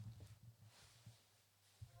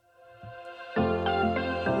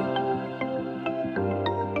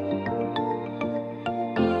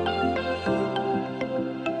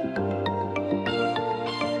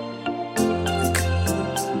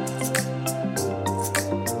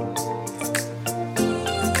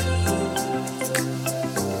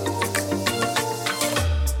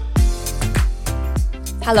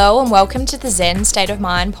Hello and welcome to the Zen State of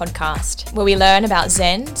Mind podcast, where we learn about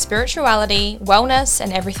Zen, spirituality, wellness,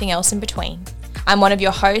 and everything else in between. I'm one of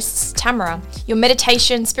your hosts, Tamra, your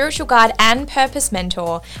meditation, spiritual guide, and purpose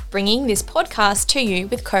mentor, bringing this podcast to you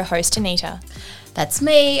with co-host Anita. That's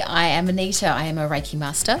me. I am Anita. I am a Reiki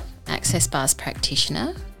master, access bars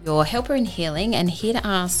practitioner, your helper in healing, and here to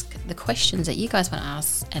ask the questions that you guys want to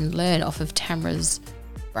ask and learn off of Tamra's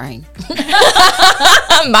brain.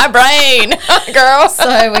 My brain, girl.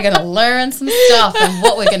 So we're going to learn some stuff, and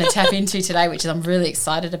what we're going to tap into today, which I'm really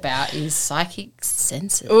excited about, is psychic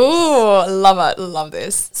senses. Ooh, love it. Love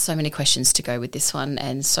this. So many questions to go with this one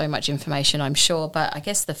and so much information, I'm sure. But I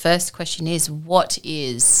guess the first question is, what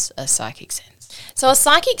is a psychic sense? So a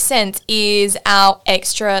psychic sense is our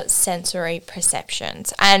extrasensory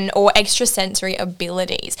perceptions or extrasensory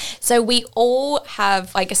abilities. So we all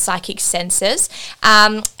have like a psychic senses,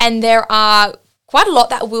 and there are quite a lot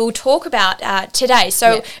that we'll talk about today.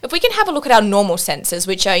 So if we can have a look at our normal senses,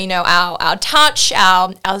 which are, our touch,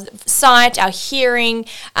 our sight, our hearing,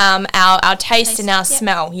 our taste and our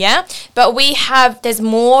smell, But there's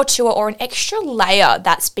more to it, or an extra layer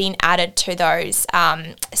that's been added to those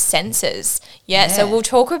senses. So we'll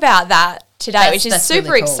talk about that today, which is super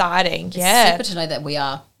really cool. Exciting. It's super to know that we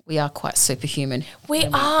are quite superhuman. We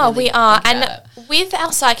are. And with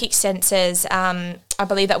our psychic senses, I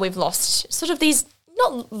believe that we've not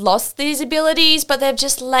lost these abilities, but they've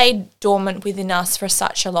just laid dormant within us for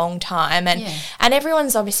such a long time. And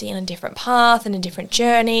everyone's obviously in a different path and a different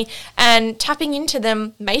journey, and tapping into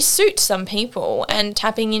them may suit some people and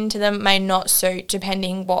tapping into them may not suit,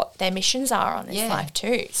 depending what their missions are on this life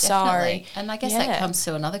too. Definitely. And I guess that comes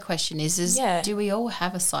to another question is do we all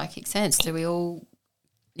have a psychic sense? Do we all,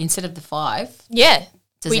 instead of the 5?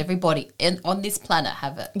 Does everybody on this planet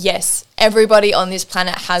have it? Yes, everybody on this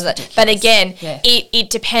planet has it. But again,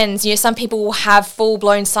 it depends. Some people will have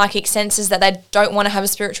full-blown psychic senses that they don't want to have a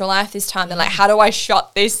spiritual life this time. They're like, how do I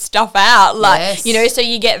shut this stuff out? So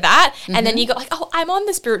you get that. And then you got like, oh, I'm on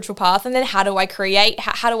the spiritual path. And then how do I create?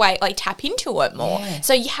 How do I tap into it more?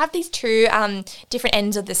 So you have these two different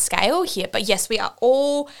ends of the scale here. But yes, we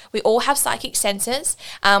all have psychic senses.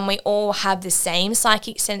 We all have the same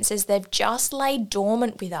psychic senses. They've just laid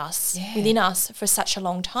dormant within us for such a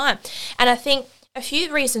long time. And I think a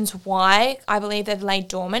few reasons why I believe they've laid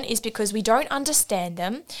dormant is because we don't understand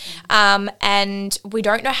them, and we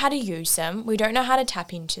don't know how to use them. We don't know how to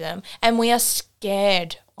tap into them, and we are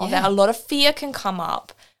scared of it. A lot of fear can come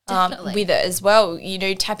up with it as well.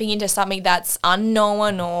 Tapping into something that's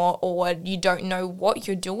unknown or you don't know what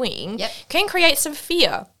you're doing can create some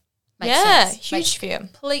fear. Makes sense. Huge fear.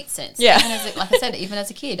 Complete sense. Yeah. Like I said, even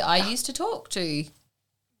as a kid, I used to talk to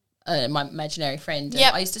my imaginary friend.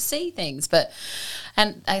 I used to see things,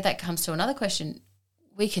 and that comes to another question.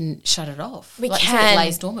 We can shut it off. We can. It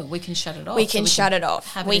lays dormant. We can shut it off. We can shut it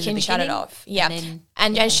off. We can shut it off. Yeah.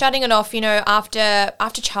 And shutting it off,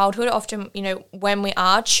 after childhood, often, when we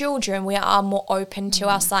are children, we are more open to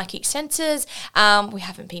our psychic senses. We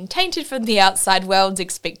haven't been tainted from the outside world's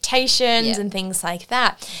expectations and things like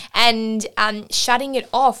that. And shutting it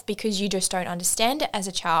off because you just don't understand it as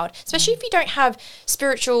a child, especially if you don't have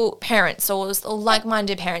spiritual parents or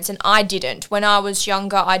like-minded parents. And I didn't. When I was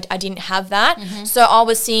younger, I didn't have that. So I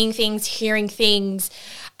was seeing things, hearing things,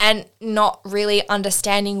 and not really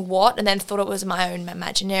understanding what, and then thought it was my own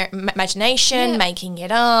imagination, making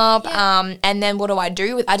it up. And then what do I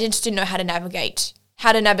do? I just didn't know how to navigate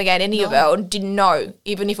any of it. Didn't know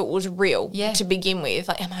even if it was real to begin with.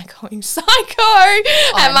 Like, am I going psycho?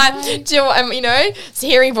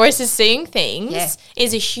 Hearing voices, seeing things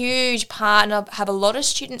is a huge part. And I have a lot of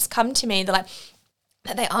students come to me. They're like,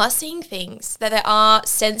 that they are seeing things, that they are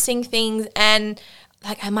sensing things, and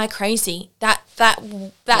like, am I crazy? That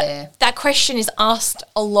question is asked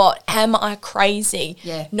a lot. Am I crazy?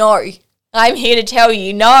 No. I'm here to tell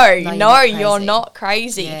you, no, you're not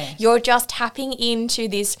crazy. You're just tapping into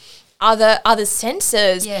this other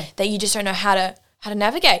senses that you just don't know how to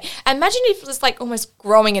navigate. Imagine if it's like almost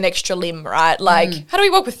growing an extra limb, right? Like, how do we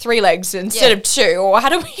walk with 3 legs instead of 2? Or how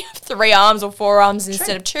do we have 3 arms or 4 arms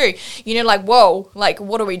instead of 2? Whoa, like,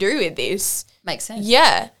 what do we do with this? Makes sense.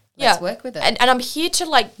 Let's work with it. And I'm here to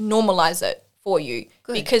normalize it for you.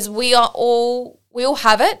 Good. Because we all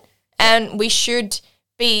have it, and we should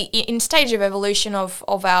be in stage of evolution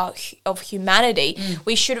of humanity.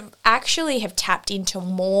 We should actually have tapped into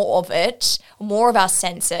more of it, more of our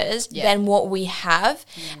senses than what we have.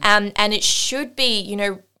 And it should be,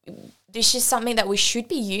 this is something that we should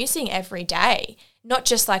be using every day. Not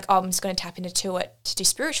just like, I'm just going to tap into it to do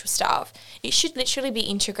spiritual stuff. It should literally be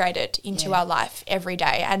integrated into our life every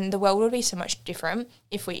day, and the world would be so much different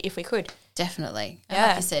if we could. Definitely. And Yeah.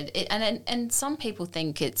 like you said, and some people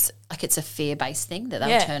think it's a fear-based thing that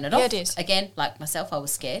they'll turn it off. Yeah, it is. Again, like myself, I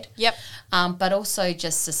was scared. Yep. But also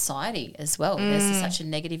just society as well. There's such a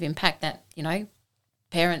negative impact that,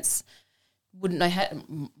 parents wouldn't know how.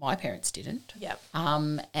 My parents didn't. Yep.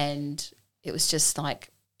 And it was just like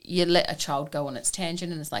you let a child go on its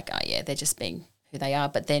tangent and it's like, oh, yeah, they're just being who they are.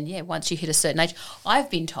 But then, once you hit a certain age, I've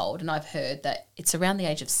been told and I've heard that it's around the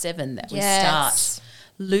age of 7 that we start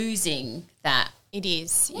losing that. It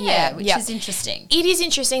is. Which is interesting. It is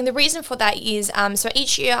interesting. The reason for that is so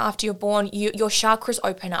each year after you're born, your chakras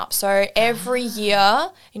open up. So every year,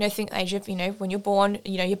 think the age of, when you're born,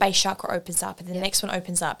 your base chakra opens up and then the next one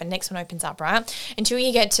opens up and the next one opens up, right? Until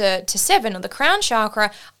you get to 7 or the crown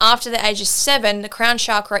chakra. After the age of 7, the crown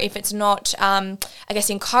chakra, if it's not,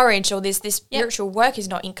 encouraged or this spiritual work is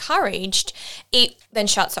not encouraged, it then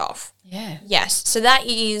shuts off. Yeah. Yes. So that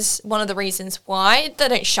is one of the reasons why they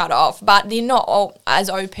don't shut off, but they're not all as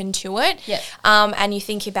open to it. Yeah. And you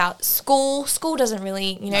think about school. School doesn't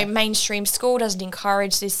really, mainstream school doesn't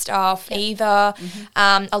encourage this stuff either.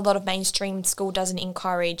 Mm-hmm. A lot of mainstream school doesn't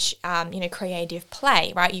encourage, creative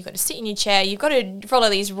play, right? You've got to sit in your chair. You've got to follow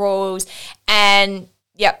these rules and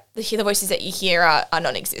the voices that you hear are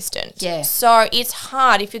non-existent. Yeah. So it's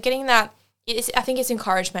hard if you're getting that. I think it's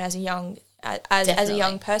encouragement as a young as a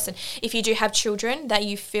young person. If you do have children that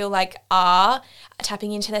you feel like are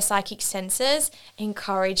tapping into their psychic senses,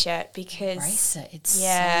 encourage it because embrace it. It's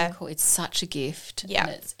so cool. It's such a gift.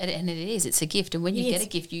 Yeah. And it is. It's a gift. And when you get a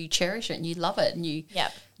gift, you cherish it and you love it and you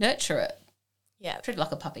nurture it. Yeah. Treat it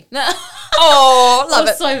like a puppy. Oh, love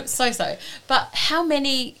it. So. But how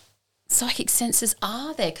many psychic senses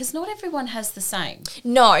are there? Because not everyone has the same.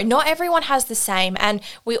 No, not everyone has the same, and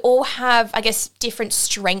we all have, I guess, different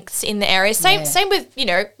strengths in the area. Same with,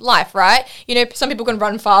 life, right? Some people can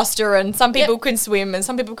run faster and some people can swim and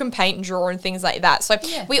some people can paint and draw and things like that. So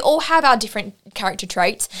we all have our different character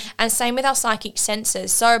traits, and same with our psychic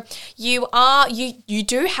senses. So we all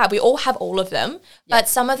have all of them, but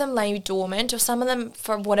some of them lay dormant or some of them,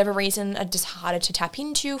 for whatever reason, are just harder to tap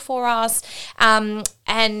into for us.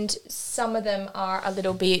 And some of them are a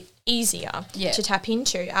little bit easier to tap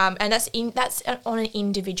into, and that's on an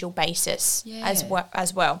individual basis as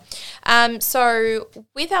well. So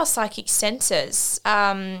with our psychic senses,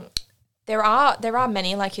 there are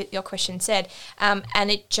many, like your question said,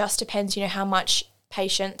 and it just depends, how much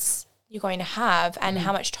patience you're going to have and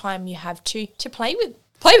how much time you have to play with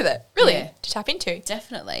it, really, to tap into.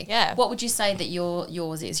 Definitely. Yeah. What would you say that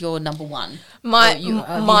yours is, your number one? How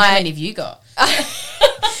many have you got?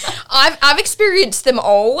 I've experienced them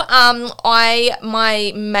all.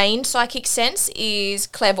 My main psychic sense is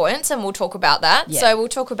clairvoyance, and we'll talk about that. Yeah. So we'll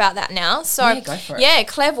talk about that now. So go for it. Yeah,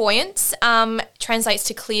 clairvoyance translates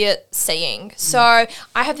to clear seeing. So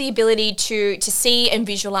I have the ability to see and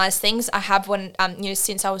visualize things. I have one,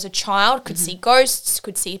 since I was a child, could see ghosts,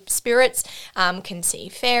 could see spirits, can see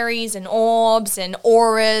fairies and orbs and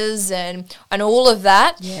auras and all of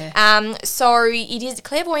that. Yeah. So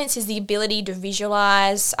clairvoyance is the ability to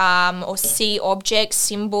visualize or see objects,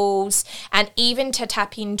 symbols, and even to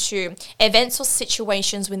tap into events or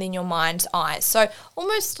situations within your mind's eye. So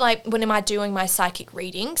almost like when am I doing my psychic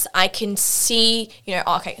readings, I can see,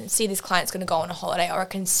 I can see this client's going to go on a holiday, or I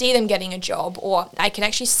can see them getting a job, or I can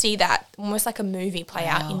actually see that almost like a movie play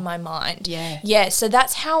out in my mind. Yeah. So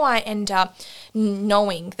that's how I end up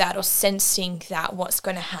knowing that or sensing that what's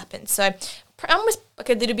going to happen. So almost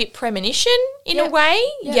like a little bit premonition in a way.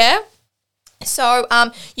 Yeah. So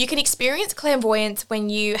you can experience clairvoyance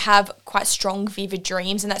when you have quite strong, vivid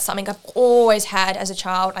dreams, and that's something I've always had as a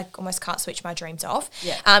child. I almost can't switch my dreams off.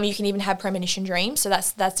 Yeah. You can even have premonition dreams, so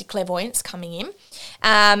that's the clairvoyance coming in.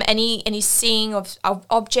 Any seeing of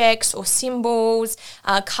objects or symbols,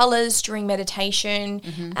 colours during meditation,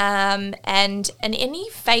 and any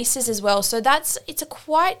faces as well. So it's a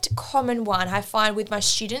quite common one I find with my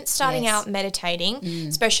students starting out meditating,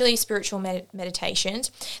 especially spiritual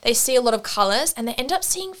meditations. They see a lot of colours and they end up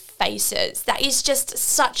seeing faces. That is just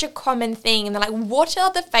such a common thing. And they're like, what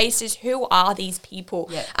are the faces? Who are these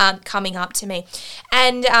people coming up to me?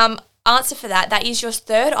 And answer for that is your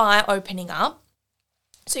third eye opening up.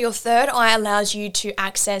 So your third eye allows you to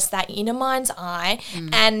access that inner mind's eye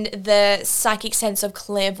and the psychic sense of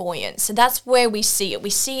clairvoyance. So that's where we see it.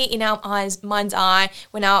 We see it in our mind's eye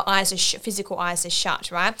when our eyes are physical eyes are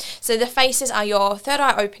shut, right? So the faces are your third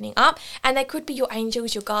eye opening up, and they could be your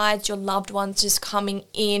angels, your guides, your loved ones just coming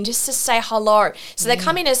in just to say hello. So they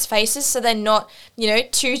come in as faces, so they're not,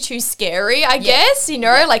 too scary, I guess,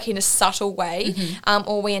 like in a subtle way.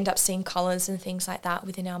 Or we end up seeing colours and things like that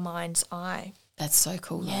within our mind's eye. That's so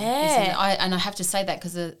cool. Yeah. I have to say that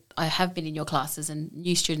because I have been in your classes and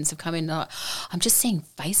new students have come in and I'm just seeing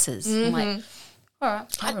faces. I'm like, all right.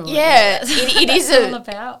 It is all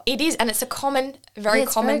about. It is, and it's a very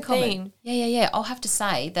common thing. Yeah. I'll have to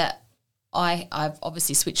say that I've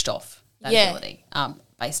obviously switched off that ability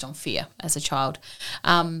based on fear as a child.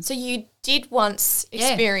 So you did once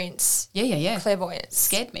experience clairvoyance.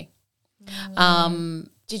 Scared me.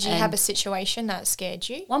 Did you have a situation that scared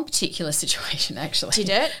you? One particular situation, actually. Did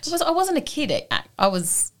it? I wasn't a kid. I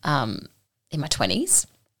was in my 20s.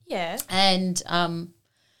 Yeah. And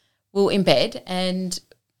we were in bed, and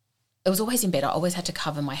it was always in bed. I always had to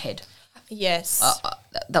cover my head. Yes.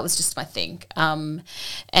 That was just my thing. And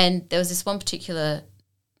there was this one particular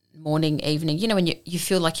morning, evening, you know, when you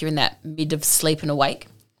feel like you're in that mid of sleep and awake.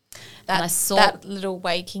 And I saw that little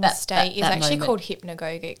waking state is actually moment. called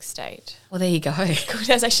hypnagogic state. Well, there you go.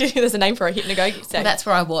 There's a name for a hypnagogic state. Well, that's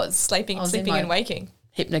where I was. Sleeping and waking.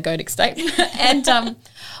 Hypnagogic state. And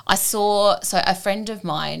I saw, so a friend of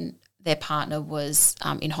mine, their partner was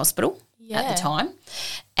in hospital at the time,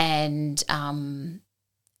 and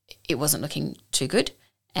it wasn't looking too good.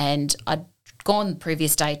 And I'd gone the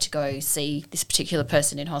previous day to go see this particular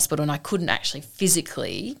person in hospital, and I couldn't actually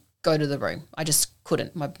physically go to the room. I just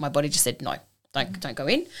couldn't. My body just said no, don't go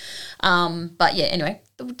in. But yeah, anyway,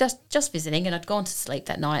 just visiting, and I'd gone to sleep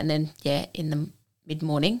that night, and then in the mid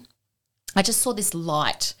morning, I just saw this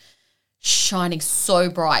light shining so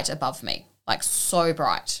bright above me, like so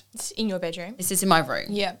bright. It's in your bedroom. This is in my room.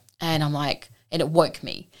 Yeah, and I'm like, and it woke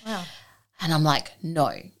me. Wow. And I'm like, no,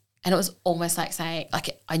 and it was almost like saying,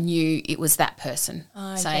 like I knew it was that person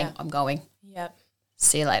saying, I'm going. Yep.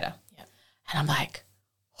 See you later. Yep. And I'm like.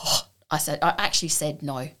 I actually said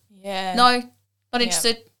no. Yeah. No, not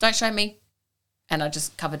interested. Don't show me. And I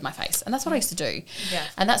just covered my face. And that's what I used to do. Yeah.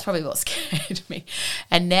 And that's probably what scared me.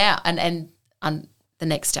 And now, and the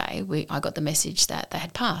next day, I got the message that they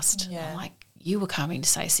had passed. Yeah. I'm like, you were coming to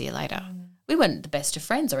say see you later. We weren't the best of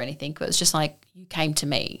friends or anything, but it was just like you came to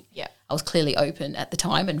me. Yeah. I was clearly open at the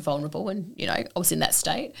time and vulnerable, and, you know, I was in that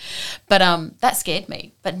state. But that scared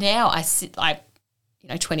me. But now I sit,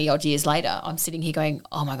 20 odd years later, I'm sitting here going,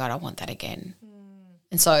 oh my God, I want that again.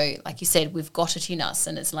 And so, like you said, we've got it in us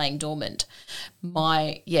and it's laying dormant.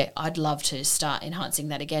 I'd love to start enhancing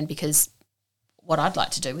that again, because what I'd like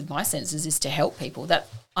to do with my senses is to help people. That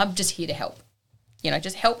I'm just here to help,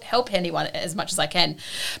 just help anyone as much as I can.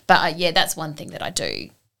 But that's one thing that I do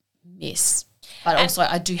miss. But also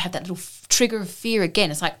I do have that little trigger of fear again.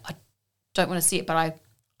 It's like I don't want to see it, but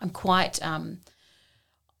I'm quite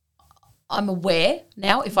I'm aware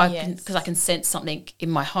now if I can, because I can sense something in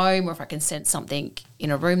my home, or if I can sense something in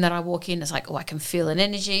a room that I walk in, it's like, I can feel an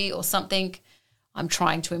energy or something. I'm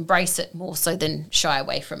trying to embrace it more so than shy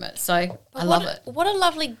away from it. So I love it. What a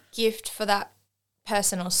lovely gift for that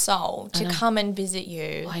person or soul to come and visit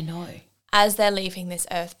you. I know. As they're leaving this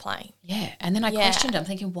earth plane. Yeah. And then I questioned it. I'm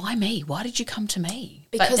thinking, why me? Why did you come to me?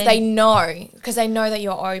 Because they know that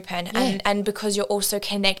you're open, and because you're also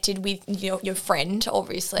connected with your friend,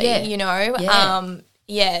 obviously,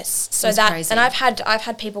 yes. So that crazy. And I've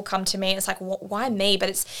had people come to me, and it's like, why me? But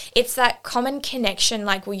it's that common connection,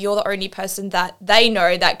 like, well, you're the only person that they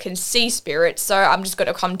know that can see spirit, so I'm just going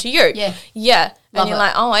to come to you. Yeah. And you're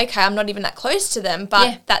like, oh, okay, I'm not even that close to them,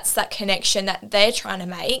 but that's that connection that they're trying to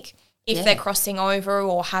make. If they're crossing over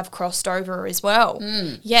or have crossed over as well.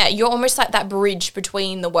 Yeah, you're almost like that bridge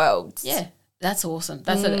between the worlds. Yeah, that's awesome.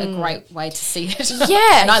 That's a great way to see it.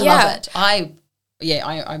 Yeah, and I love it.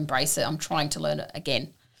 I embrace it. I'm trying to learn it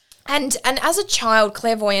again. And as a child,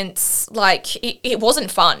 clairvoyance, like, it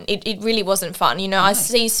wasn't fun. It really wasn't fun. No. I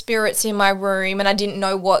see spirits in my room and I didn't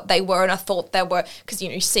know what they were, and I thought they were, because,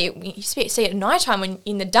 you see it at nighttime when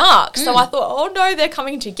in the dark. So I thought, oh no, they're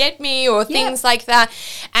coming to get me, or things like that.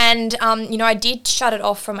 And, I did shut it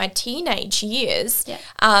off from my teenage years. Yeah.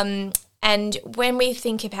 And when we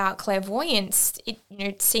think about clairvoyance,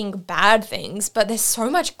 it's seeing bad things, but there's so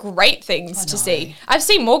much great things to see. I've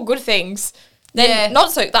seen more good things. Then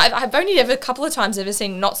not so. I've only ever a couple of times ever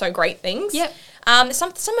seen not so great things. Yep.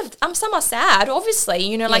 Some are sad,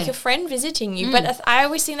 obviously. Like your friend visiting you. But I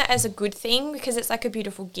always see that as a good thing, because it's like a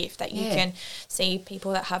beautiful gift that you can see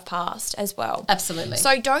people that have passed as well. Absolutely.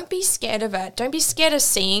 So don't be scared of it. Don't be scared of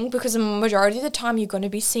seeing, because the majority of the time you're going to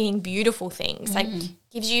be seeing beautiful things. Like,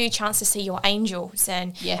 gives you a chance to see your angels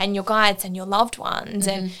and your guides and your loved ones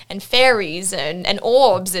and fairies and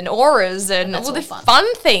orbs and auras and all the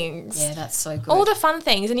fun things. Yeah, that's so good. All the fun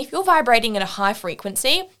things. And if you're vibrating at a high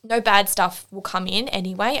frequency, no bad stuff will come in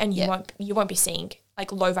anyway, and you won't be seeing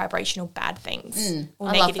like low vibrational bad things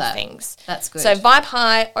or negative things. That's good. So vibe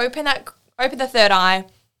high, open the third eye,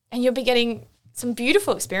 and you'll be getting some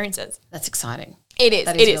beautiful experiences. That's exciting. It is.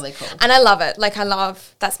 That is really cool. And I love it. Like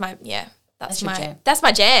that's my jam. That's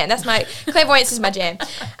my jam. That's my clairvoyance is my jam.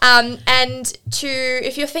 And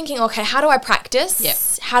if you're thinking, okay, how do I practice? Yeah.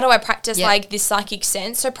 How do I practice like this psychic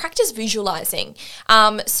sense? So practice visualizing.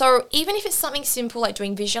 So even if it's something simple like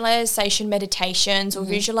doing visualization meditations or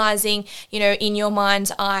visualizing, in your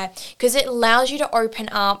mind's eye, because it allows you to open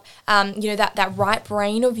up, that right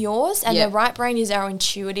brain of yours. And the right brain is our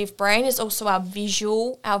intuitive brain. It's also our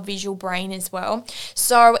visual brain as well.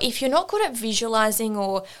 So if you're not good at visualizing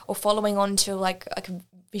or following on to like a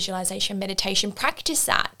visualization meditation, practice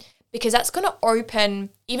that, because that's going to open,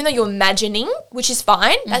 even though you're imagining, which is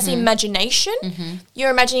fine, that's the imagination. You're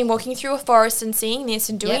imagining walking through a forest and seeing this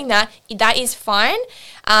and doing that is fine.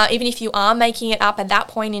 Even if you are making it up at that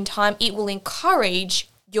point in time, it will encourage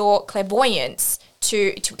your clairvoyance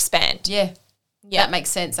to expand. Yeah. That makes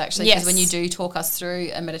sense, actually, because when you do talk us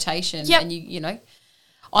through a meditation and you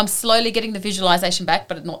I'm slowly getting the visualization back,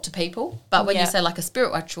 but not to people. But when you say like a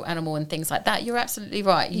spiritual animal and things like that, you're absolutely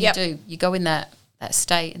right. You do. You go in that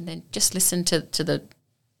state and then just listen to the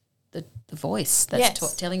voice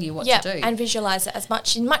that's telling you what to do. And visualize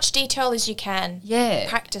it in much detail as you can. Yeah.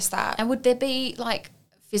 Practice that. And would there be like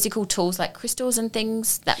physical tools like crystals and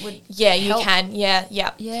things that would help? You can. Yeah.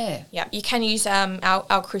 You can use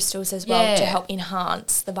our crystals as well to help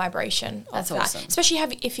enhance the vibration of that. Awesome. Especially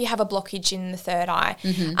if you have a blockage in the third eye.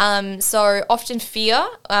 So often fear,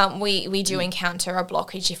 we do encounter a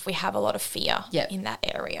blockage if we have a lot of fear in that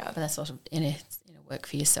area. But that's sort of inner work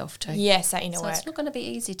for yourself too. Yes, that inner work. It's not going to be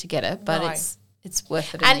easy to get it, but it's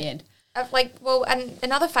worth it in the end. And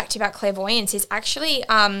another fact about clairvoyance is actually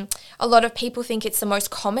a lot of people think it's the most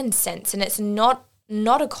common sense, and it's not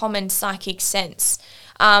a common psychic sense.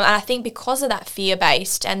 And I think because of that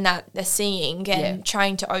fear-based and that the seeing and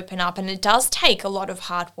trying to open up, and it does take a lot of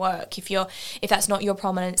hard work if that's not your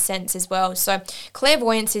prominent sense as well. So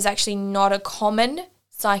clairvoyance is actually not a common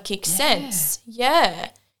psychic sense. Yeah.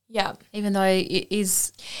 Yeah. Even though it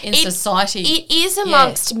is in society. It is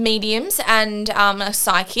amongst mediums and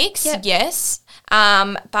psychics, yes.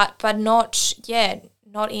 But not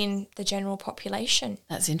in the general population.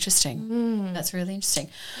 That's interesting. That's really interesting.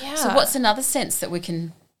 Yeah. So what's another sense that we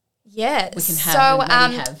can have? So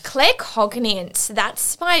claircognizance,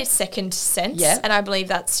 that's my second sense, and I believe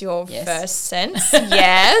that's your first sense.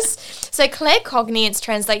 Yes. So claircognizance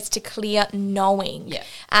translates to clear knowing. Yeah.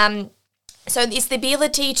 So it's the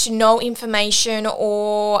ability to know information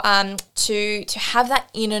or to have that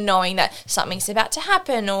inner knowing that something's about to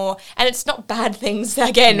happen, and it's not bad things.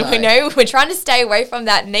 Again, we're trying to stay away from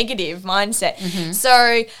that negative mindset.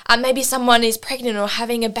 So maybe someone is pregnant or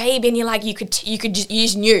having a baby, and you're like, you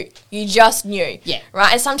just knew,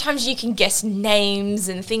 right? And sometimes you can guess names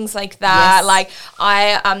and things like that. Yes. Like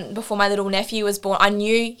I before my little nephew was born, I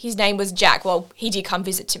knew his name was Jack. Well, he did come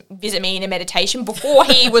visit me in a meditation before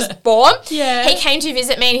he was born. Yeah. He came to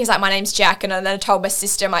visit me and he's like, my name's Jack. And then I told my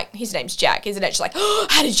sister, I'm like, his name's Jack, isn't it? She's like, oh,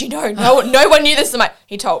 how did you know? No one knew this. I'm like,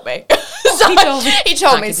 he told me. He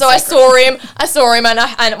told me. So I saw him and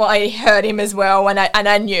I heard him as well, and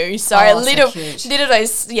I knew. So little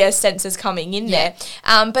those senses coming in there.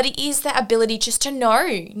 But it is that ability just to know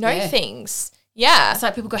things. Yeah. It's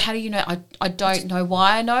like people go, how do you know? I don't know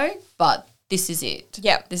why I know, but this is it.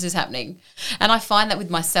 Yeah. This is happening. And I find that with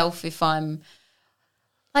myself, if I'm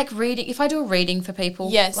like reading, if I do a reading for people,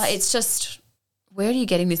 like it's just, where are you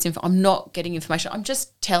getting this info? I'm not getting information. I'm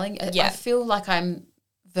just telling. I feel like I'm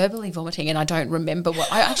verbally vomiting and I don't remember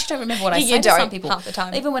I actually don't remember what I say to some people. Half the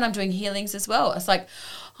time. Even when I'm doing healings as well. It's like,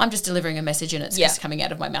 I'm just delivering a message and it's just coming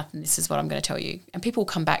out of my mouth and this is what I'm going to tell you. And people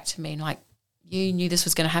come back to me and like, you knew this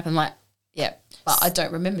was going to happen. Like, yeah, but I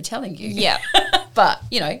don't remember telling you. Yeah. But,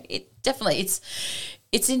 it definitely,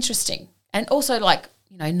 it's interesting. And also like,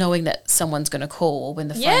 knowing that someone's going to call or when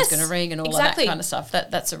the phone's going to ring and all of that kind of stuff.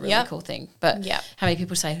 That's a really cool thing. But how many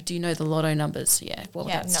people say, do you know the lotto numbers? Yeah, well,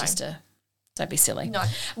 that's just don't be silly. No.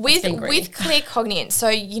 With claircognizance,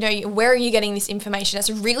 so, where are you getting this information? That's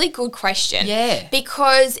a really good question. Yeah.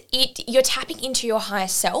 Because you're tapping into your higher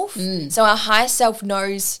self. So our higher self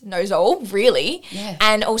knows all, really. Yeah.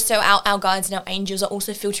 And also our guides and our angels are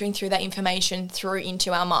also filtering through that information through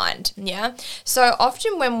into our mind. Yeah. So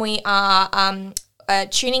often when we are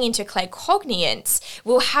tuning into claircognizance,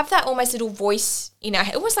 we'll have that almost little voice in our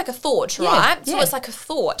head, almost like a thought, right? Yeah. So it's like a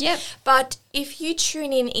thought. Yeah. But if you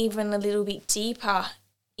tune in even a little bit deeper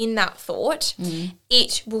in that thought,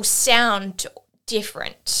 it will sound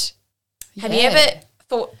different. Yeah. Have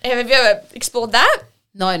you ever explored that?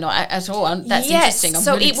 No, not at all. That's interesting. I'm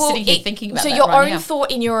really sitting here thinking about that. So your right own now.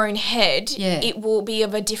 thought in your own head, it will be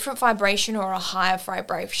of a different vibration or a higher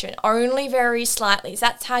vibration, only very slightly.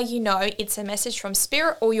 That's how you know it's a message from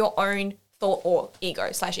spirit or your own thought or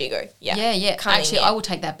ego/ego. Yeah. Yeah. Actually, I will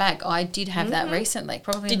take that back. I did have that recently,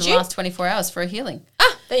 probably in the last 24 hours for a healing.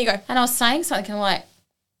 Ah, there you go. And I was saying something and I'm like,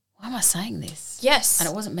 why am I saying this? Yes. And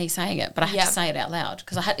it wasn't me saying it, but I had to say it out loud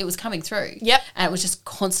because it was coming through. Yep. And it was just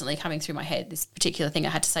constantly coming through my head, this particular thing I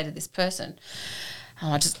had to say to this person.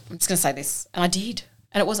 And I'm just going to say this. And I did.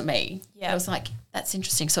 And it wasn't me. Yeah. It was like, that's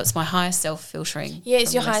interesting. So it's my higher self filtering. Yeah,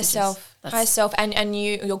 it's your higher self. Higher self and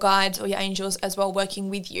your guides or your angels as well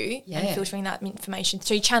working with you and filtering that information.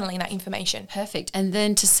 So you're channeling that information. Perfect. And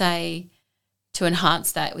then to say, to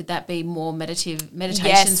enhance that, would that be more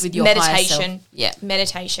meditations with your higher self? Yeah.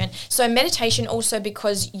 Meditation. So meditation also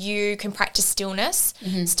because you can practice stillness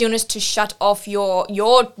to shut off your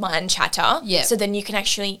mind chatter. Yeah. So then you can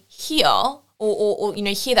actually hear or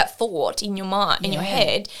hear that thought in your mind, in your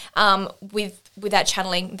head, without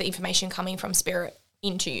channeling the information coming from spirit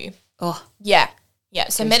into you. Oh. Yeah. Yeah,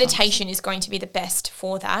 so meditation is going to be the best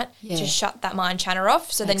for that, to shut that mind chatter off.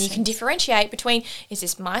 So then you can differentiate between, is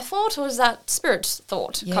this my thought or is that spirit's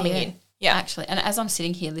thought coming in? Yeah. Actually, and as I'm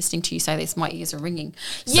sitting here listening to you say this, my ears are ringing.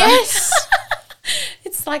 So yes.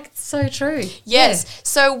 It's like so true. Yes. Yeah.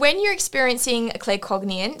 So when you're experiencing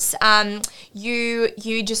claircognizance,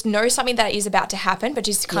 you just know something that is about to happen, but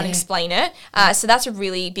just can't explain it. So that's a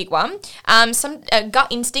really big one. Some gut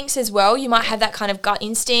instincts as well. You might have that kind of gut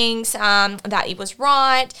instincts that it was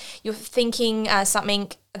right. You're thinking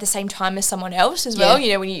something at the same time as someone else as well.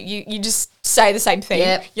 You know, when you just say the same thing.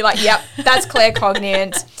 Yep. You're like, yep, that's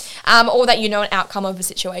claircognizance. Or that you know an outcome of a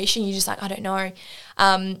situation. You're just like, I don't know.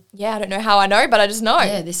 I don't know how I know, but I just know.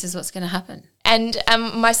 Yeah, this is what's going to happen. And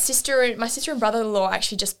my sister and brother-in-law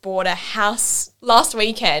actually just bought a house last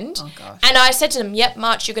weekend. Oh, gosh. And I said to them, yep,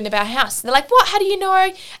 March, you're going to buy a house. And they're like, what? How do you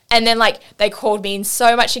know? And then, they called me in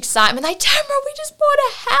so much excitement. Tamra, we just bought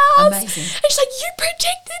a house. Amazing. And she's like, you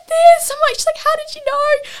predicted this. She's like, how did you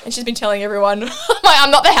know? And she's been telling everyone. I'm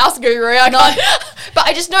not the house guru. I can't. But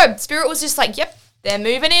I just know. Spirit was just like, yep, they're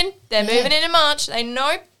moving in. They're moving in March. They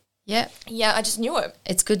know. Yeah. Yeah, I just knew it.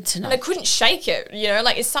 It's good to know. And I couldn't shake it,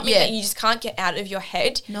 it's something that you just can't get out of your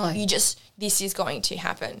head. No. This is going to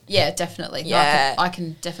happen. Yeah, definitely. Yeah. No, I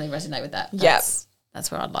can definitely resonate with that.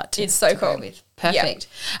 That's where I'd like to. It's so cool. Go with. Perfect.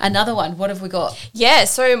 Yep. Another one. What have we got? Yeah,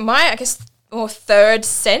 so my, third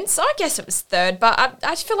sense, I guess it was third, but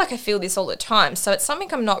I feel like I feel this all the time. So it's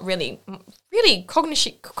something I'm not really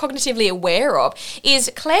cognitively aware of,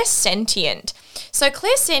 is clairsentient. So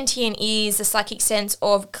clairsentient is the psychic sense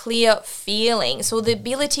of clear feelings, or the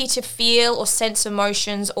ability to feel or sense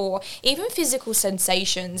emotions or even physical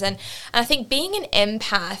sensations. And I think being an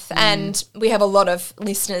empath, and we have a lot of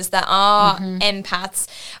listeners that are empaths,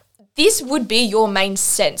 this would be your main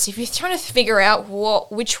sense. If you're trying to figure out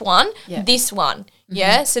which one, this one.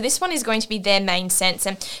 Yeah, so this one is going to be their main sense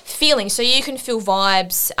and feeling. So you can feel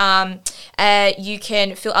vibes, you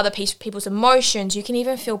can feel other people's emotions, you can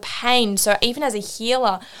even feel pain. So even as a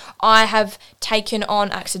healer, I have taken on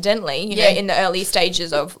accidentally, in the early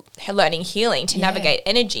stages of learning healing to navigate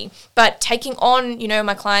energy. But taking on,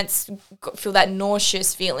 my clients feel that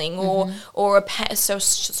nauseous feeling or a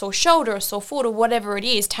sore shoulder, a sore foot, or whatever it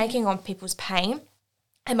is, taking on people's pain.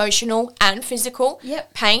 Emotional and physical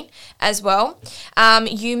pain as well.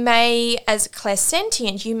 You may, as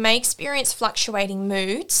clairsentient, you may experience fluctuating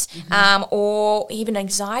moods or even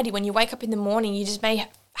anxiety. When you wake up in the morning, you just may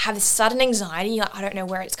have this sudden anxiety. Like, I don't know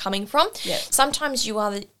where it's coming from. Yep. Sometimes you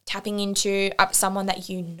are tapping into someone that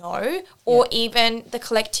you know, or even the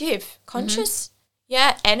collective conscious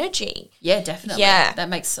energy. Yeah, definitely. Yeah. That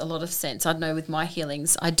makes a lot of sense. I know with my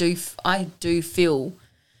healings, I do feel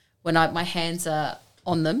when my hands are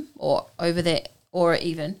on them or over there, or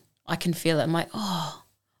even I can feel it. I'm like,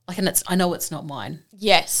 and I know it's not mine.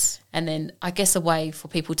 Yes. And then I guess a way for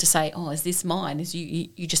people to say, is this mine, is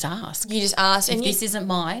you just ask. You just ask. If this isn't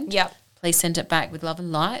mine, please send it back with love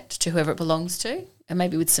and light to whoever it belongs to, and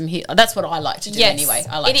maybe with some that's what I like to do anyway.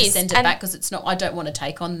 I like to send it back because it's not, I don't want to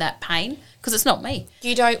take on that pain because it's not me.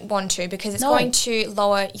 You don't want to, because it's going to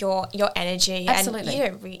lower your energy. Absolutely.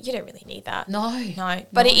 And you don't really need that. No.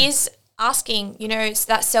 But it is asking, it's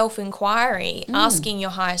that self-inquiry, asking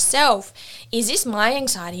your higher self, is this my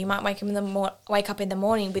anxiety? You might wake up in the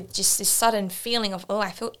morning with just this sudden feeling of,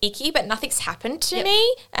 I feel icky, but nothing's happened to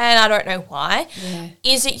me and I don't know why. Yeah.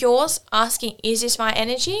 Is it yours? Asking, is this my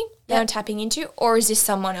energy that I'm tapping into, or is this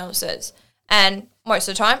someone else's? And most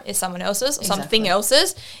of the time it's someone else's or something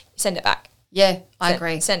else's. Send it back. Yeah, I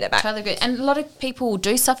agree. Send it back. Totally agree. And a lot of people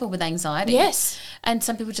do suffer with anxiety. Yes. And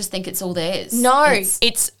some people just think it's all theirs. No,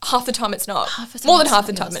 it's half the time it's not. More than half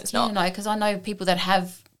the time it's not. You know, because I know people that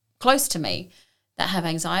have close to me that have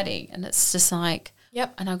anxiety, and it's just like,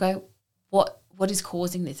 yep. And I go, what is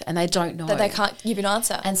causing this? And they don't know. That they can't give an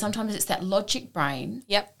answer. And sometimes it's that logic brain.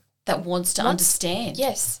 Yep. That wants to understand.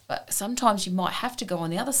 Yes. But sometimes you might have to go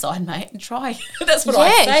on the other side, mate, and try. That's what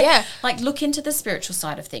I say. Yeah. Like, look into the spiritual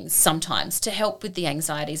side of things sometimes to help with the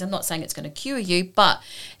anxieties. I'm not saying it's going to cure you, but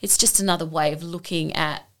it's just another way of looking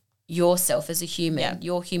at yourself as a human,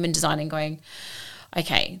 your human design, and going,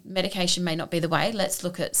 okay, medication may not be the way. Let's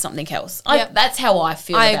look at something else. That's how I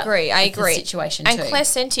feel. I agree. The situation and too.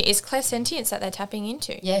 Is clairsentience that they're tapping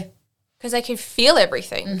into. Yeah. Because they can feel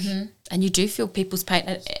everything. Mm-hmm. And you do feel people's pain.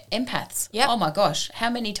 Empaths. Yeah. Oh, my gosh.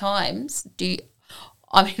 How many times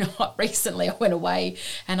recently I went away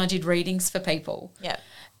and I did readings for people. Yeah.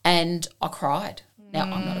 And I cried. Now,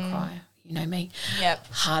 I'm not a crier. You know me. Yep.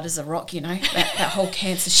 Hard as a rock, you know. That whole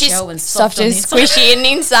cancer shell and soft and squishy and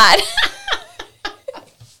inside.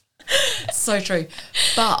 So true.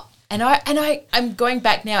 But, I'm going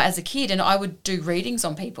back now as a kid, and I would do readings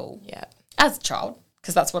on people. Yeah. As a child.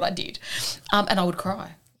 Because that's what I did. And I would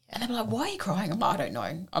cry. And they'd be like, why are you crying? I'm like, I don't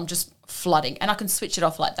know. I'm just flooding. And I can switch it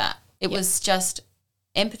off like that. It was just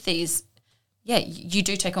empathy is, you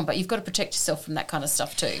do take on, but you've got to protect yourself from that kind of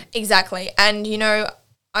stuff too. Exactly. And, you know,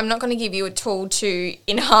 I'm not going to give you a tool to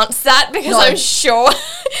enhance that because I'm sure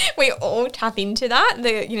we all tap into that,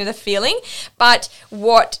 the feeling. But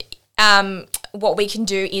what we can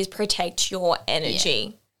do is protect your energy.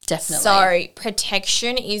 Yeah. Definitely. So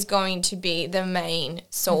protection is going to be the main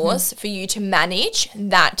source for you to manage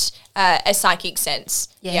that a psychic sense.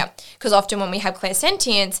 Yeah. Because often when we have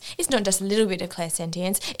clairsentience, it's not just a little bit of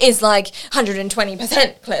clairsentience. It's like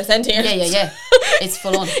 120% clairsentience. Yeah. It's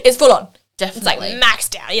full on. It's full on. Definitely. It's like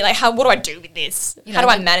maxed out. You're like, what do I do with this? How do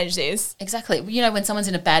I manage this? Exactly. You know, when someone's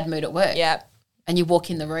in a bad mood at work. Yeah. And you walk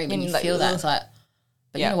in the room and you feel that. It's like,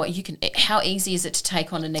 but you know what? How easy is it to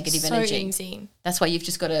take on a negative energy? So easy. That's why you've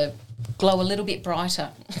just got to glow a little bit brighter.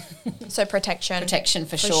 So protection. Protection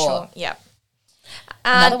for sure. Yeah.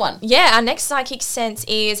 Another one. Yeah, our next psychic sense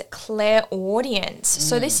is clairaudience.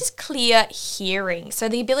 So this is clear hearing. So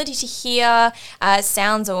the ability to hear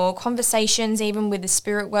sounds or conversations even with the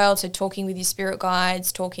spirit world, so talking with your spirit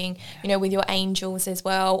guides, talking, with your angels as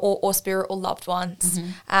well, or spirit or loved ones.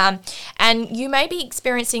 And you may be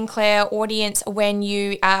experiencing clairaudience when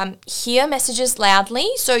you hear messages loudly.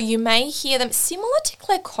 So you may hear them similar to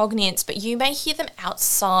claircognizance, but you may hear them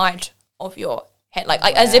outside of your head, like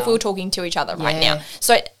as if we were talking to each other right now.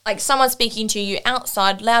 So like someone speaking to you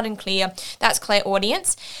outside, loud and clear, that's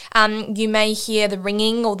clairaudience. You may hear the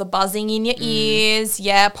ringing or the buzzing in your ears,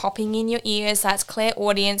 popping in your ears, that's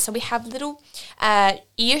clairaudience. So we have little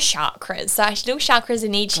ear chakras, so actually little chakras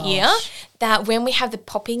in each ear that when we have the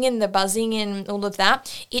popping and the buzzing and all of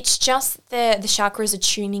that, it's just the chakras are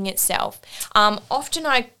tuning itself. Often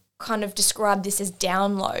I kind of describe this as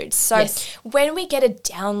downloads. So when we get a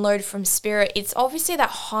download from spirit, it's obviously that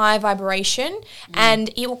high vibration and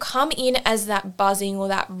it will come in as that buzzing or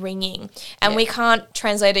that ringing. And we can't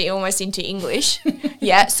translate it almost into English.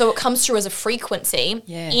 So it comes through as a frequency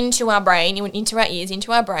into our brain, into our ears,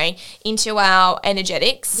 into our brain, into our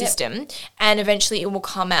energetic system, and eventually it will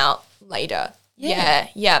come out later.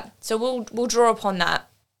 So we'll draw upon that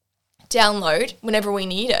download whenever we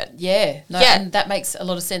need it. And that makes a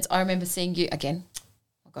lot of sense. I remember seeing you again.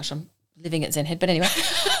 Oh gosh, I'm living at Zen Head, but anyway,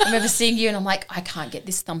 I remember seeing you and I'm like, I can't get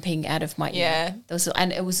this thumping out of my ear.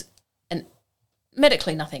 It was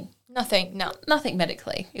medically nothing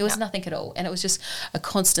medically. It was nothing at all, and it was just a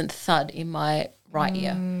constant thud in my right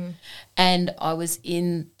ear. And I was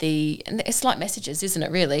and it's like messages, isn't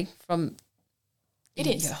it? Really, from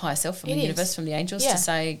your higher self, from the universe, from the angels, to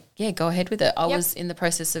say, go ahead with it. I was in the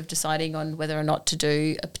process of deciding on whether or not to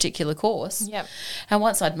do a particular course. And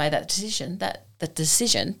once I'd made that decision,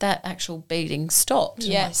 that actual beating stopped.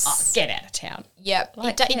 Yes. Like, get out of town.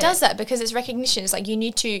 It does that because it's recognition. It's like you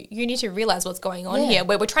need to realize what's going on here.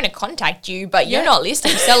 We're trying to contact you, but you're not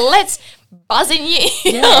listening. So let's buzz in you.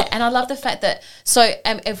 And I love the fact that, so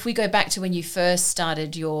if we go back to when you first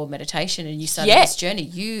started your meditation and you started this journey,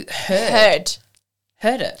 you heard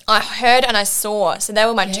it. I heard and I saw. So they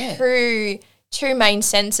were my two main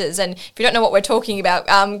senses. And if you don't know what we're talking about,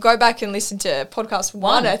 go back and listen to podcast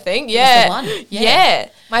one, I think.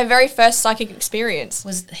 My very first psychic experience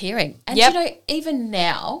was hearing. And even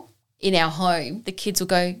now in our home, the kids will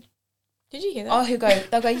go, did you hear that? Oh,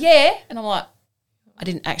 they'll go, yeah. And I'm like, I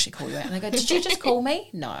didn't actually call you out. And they go, did you just call me?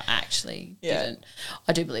 No, I actually didn't.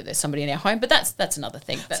 I do believe there's somebody in our home, but that's another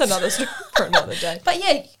thing. That's another story for another day. But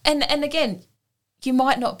yeah, and again, you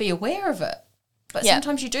might not be aware of it, but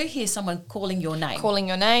sometimes you do hear someone calling your name. Calling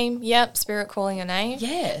your name, yep, spirit calling your name.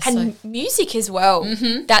 Yeah. And music as well.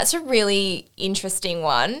 Mm-hmm. That's a really interesting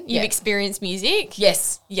one. You've experienced music?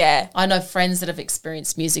 Yes. Yeah. I know friends that have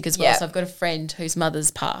experienced music as well. Yep. So I've got a friend whose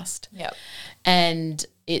mother's passed. Yep. And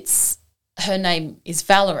her name is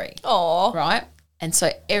Valerie. Oh. Right? And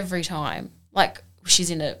so every time, like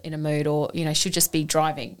she's in a mood or, you know, she'll just be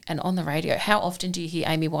driving and on the radio. How often do you hear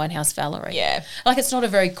Amy Winehouse Valerie? Yeah. Like it's not a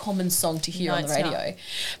very common song to hear on the radio. Not.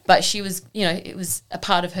 But she was, you know, it was a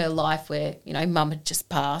part of her life where, you know, mum had just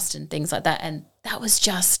passed and things like that. And that was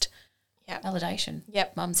just validation.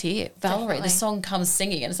 Yep. Mum's here. Valerie, definitely. The song comes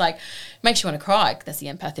singing and it's like, makes you want to cry. That's the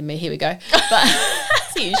empath in me. Here we go. But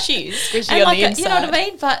she is squishy on the inside. You know what I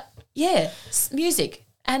mean? But yeah, music.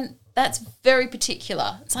 And that's very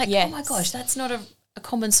particular. It's like, oh my gosh, that's not a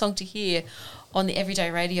common song to hear on the everyday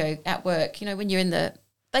radio at work. You know, when you're in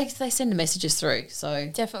they send the messages through. So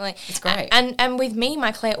definitely, it's great. And with me,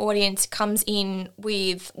 my clairaudience comes in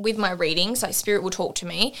with my readings. Like spirit will talk to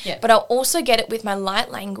me, but I'll also get it with my light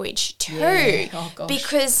language too. Yeah. Oh gosh,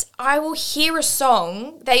 because I will hear a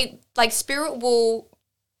song. Spirit will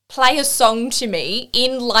play a song to me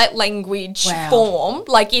in light language form,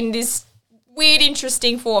 like in this weird,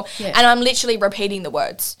 interesting form, and I'm literally repeating the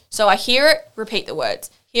words. So I hear it, repeat the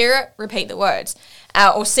words. Hear it, repeat the words,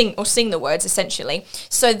 or sing the words essentially.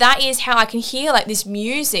 So that is how I can hear like this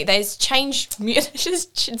music. There's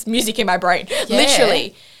it's music in my brain,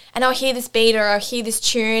 literally. And I'll hear this beat or I'll hear this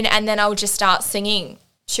tune, and then I'll just start singing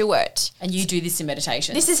to it. And you do this in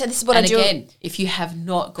meditation. This is what I do. And again, if you have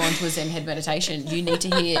not gone to a Zen head meditation, you need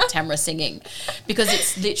to hear Tamra singing because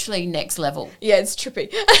it's literally next level. Yeah, it's trippy.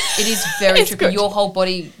 It is very trippy. Good. Your whole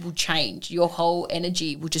body will change. Your whole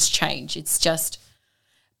energy will just change. It's just...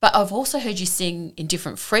 But I've also heard you sing in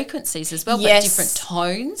different frequencies as well, but different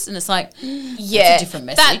tones, and it's like, that's a different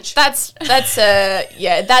message. I'm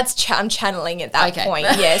channeling at that point.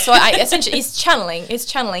 Yeah, so I essentially it's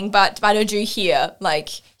channeling, but I do hear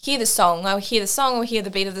the song. I'll hear the song, or hear the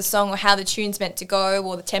beat of the song, or how the tune's meant to go,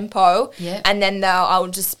 or the tempo, and then I'll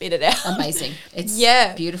just spit it out. Amazing, it's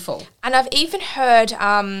beautiful. And I've even heard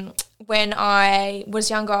when I was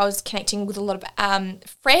younger, I was connecting with a lot of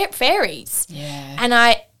fairies. Yeah, and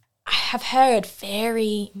I have heard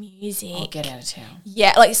fairy music. Oh, get out of town.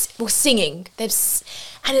 Yeah, singing.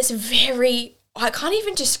 And it's very... I can't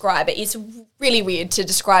even describe it. It's really weird to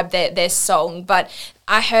describe their song, but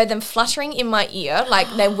I heard them fluttering in my ear, like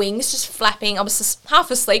their wings just flapping. I was just half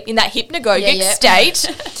asleep in that hypnagogic state,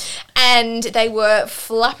 and they were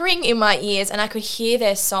fluttering in my ears, and I could hear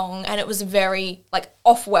their song, and it was very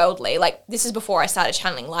off-worldly. This is before I started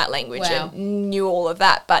channeling light language and knew all of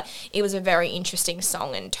that, but it was a very interesting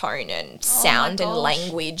song and tone and sound and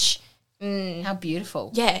language. How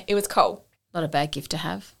beautiful. Yeah, it was cool. Not a bad gift to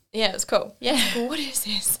have. Yeah, it was cool. Yeah. What is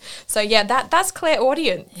this? So, yeah, that's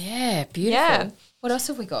clairaudience. Yeah, beautiful. Yeah. What else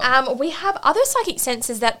have we got? We have other psychic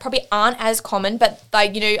senses that probably aren't as common, but,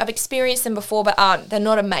 I've experienced them before, but they're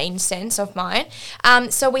not a main sense of mine.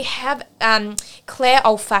 So we have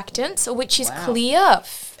clairolfactance, which is clear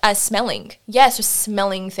smelling. Yeah, so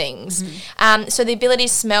smelling things. Mm-hmm. So the ability to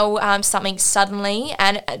smell something suddenly,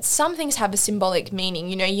 and some things have a symbolic meaning.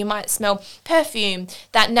 You know, you might smell perfume,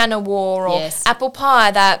 that nanowar, or apple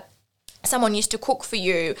pie that someone used to cook for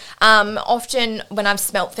you. Often when I've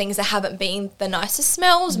smelt things that haven't been the nicest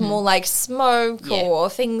smells, more like smoke or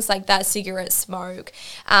things like that, cigarette smoke.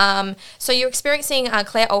 So you're experiencing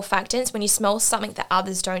clairolfactance when you smell something that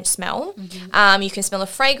others don't smell. Mm-hmm. You can smell a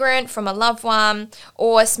fragrance from a loved one,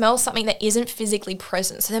 or smell something that isn't physically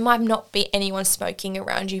present. So there might not be anyone smoking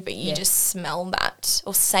around you, but you just smell that,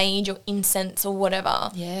 or sage or incense or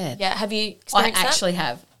whatever. Yeah. Yeah. Have you experienced that? I actually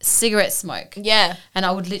have. Cigarette smoke. Yeah. And I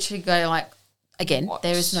would literally go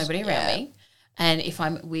there is nobody around me. And if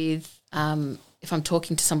I'm if I'm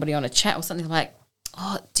talking to somebody on a chat or something, like,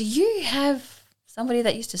 oh, do you have somebody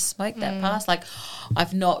that used to smoke that past?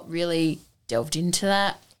 I've not really delved into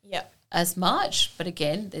that as much. But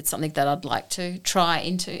again, it's something that I'd like to try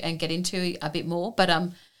into and get into a bit more. But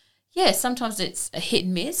sometimes it's a hit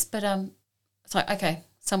and miss, but it's like, okay,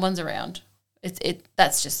 someone's around.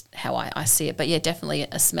 That's just how I see it. But yeah, definitely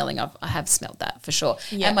a smelling. I have smelled that for sure.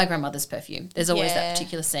 Yeah. And my grandmother's perfume. There's always that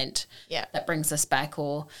particular scent that brings us back,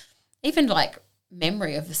 or even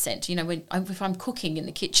memory of the scent. You know, if I'm cooking in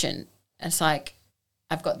the kitchen, it's like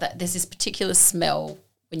I've got that. There's this particular smell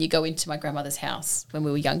when you go into my grandmother's house when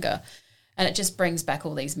we were younger, and it just brings back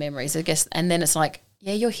all these memories, I guess. And then it's like,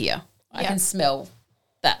 yeah, you're here. I can smell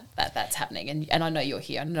that that's happening, and I know you're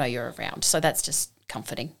here, I know you're around, so that's just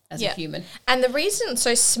comforting as a human. And the reason,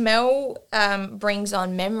 so smell brings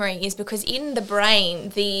on memory is because in the brain,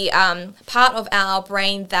 the part of our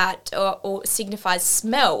brain that or signifies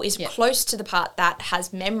smell is close to the part that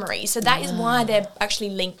has memory. So that is why they're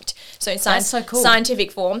actually linked. So in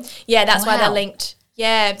scientific form, that's why they're linked.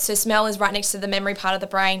 Yeah, so smell is right next to the memory part of the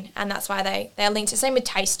brain, and that's why they're linked. Same with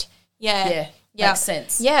taste. Yeah. Makes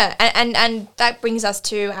sense. Yeah, and that brings us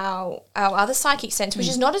to our other psychic sense, which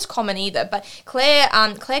is not as common either, but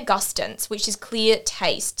clairgustance, which is clear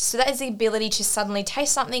taste. So that is the ability to suddenly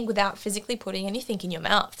taste something without physically putting anything in your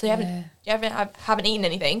mouth. So you haven't eaten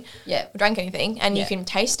anything, or drank anything, and you can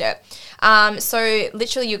taste it. So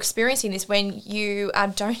literally you're experiencing this when you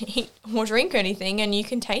don't eat or drink anything, and you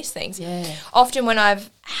can taste things. Yeah. Often when I've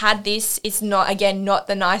had this, it's not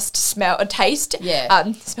the nice smell or taste.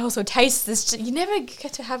 Yeah. Smells or tastes. You never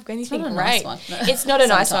get to have anything great. Nice no. It's not a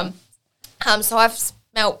nice one. So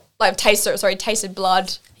I've tasted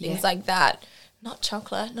blood, things like that. Not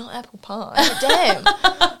chocolate, not apple pie. Damn.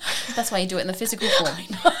 That's why you do it in the physical form.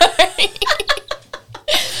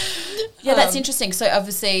 Yeah, that's interesting. So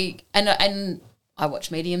obviously, and I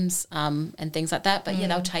watch mediums and things like that, but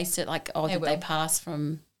they'll taste it like, did they pass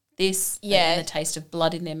from this? And the taste of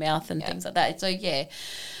blood in their mouth and things like that. So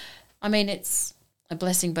I mean, it's a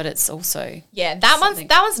blessing, but it's also that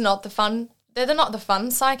one's not the fun. They're not the fun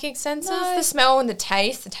psychic senses. No. The smell and the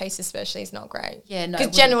taste especially is not great. Yeah, no,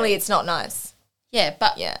 because generally it's not nice. Yeah,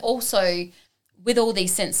 but also with all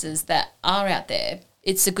these senses that are out there,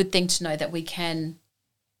 it's a good thing to know that we can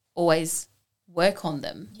always work on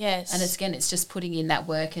them. Yes. And it's just putting in that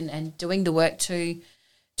work and doing the work to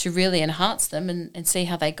really enhance them and see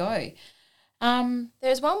how they go.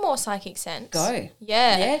 There's one more psychic sense. Go.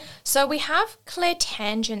 Yeah. So we have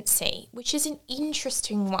clairtangency, which is an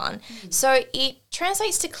interesting one. So it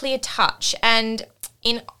translates to clear touch, and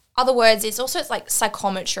in other words, it's like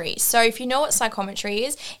psychometry. So if you know what psychometry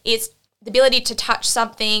is, it's the ability to touch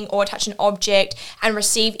something or touch an object and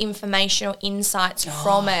receive information or insights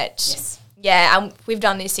from it. Yes. Yeah, we've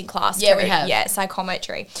done this in class too. Yeah, we have. Yeah,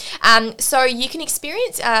 psychometry. So you can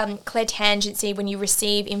experience clairtangency when you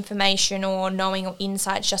receive information or knowing or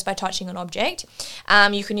insights just by touching an object.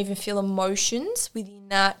 You can even feel emotions within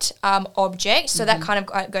that object. So that kind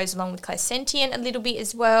of goes along with clairsentient a little bit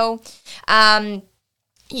as well.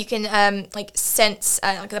 You can sense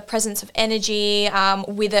the presence of energy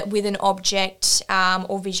with an object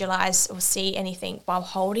or visualize or see anything while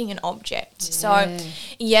holding an object. Yeah. So,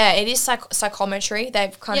 it is psychometry.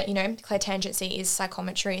 They've kind of, clairtangency is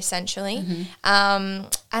psychometry essentially. Mm-hmm.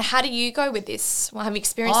 And how do you go with this? Well, have you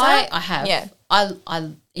experienced that? I have. Yeah.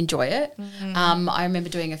 I enjoy it. Mm-hmm. I remember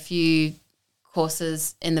doing a few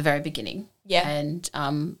courses in the very beginning. Yeah. And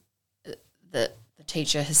the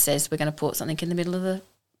teacher says we're going to put something in the middle of the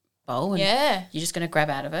bowl and you're just going to grab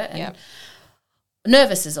out of it. And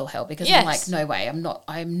nervous as all hell because I'm like, no way, I'm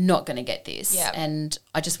not going to get this. Yep. And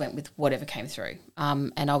I just went with whatever came through.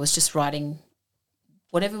 And I was just writing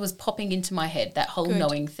whatever was popping into my head, that whole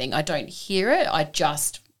knowing thing. I don't hear it. I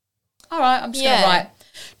just, all right, I'm just going to write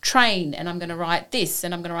train and I'm going to write this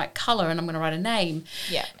and I'm going to write colour and I'm going to write a name.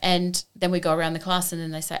 Yeah. And then we go around the class and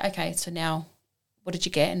then they say, okay, so now what did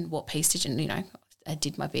you get and what piece did you, I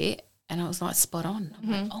did my bit. And I was like, spot on.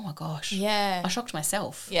 I'm like, oh, my gosh. Yeah. I shocked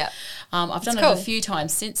myself. Yeah. I've done it a few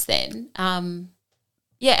times since then. And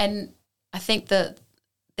I think that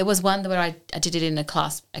there was one where I did it in a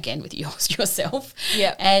class, again, with yourself.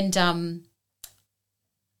 Yeah. And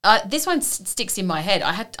this one sticks in my head.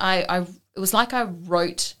 It was like I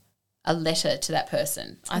wrote a letter to that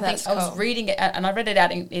person. I was reading it, and I read it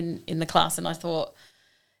out in the class, and I thought,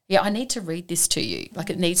 I need to read this to you. Like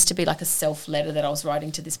it needs to be like a self-letter that I was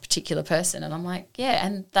writing to this particular person. And I'm like,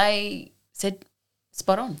 and they said,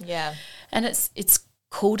 spot on. Yeah. And it's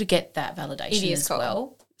cool to get that validation as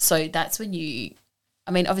well. So that's when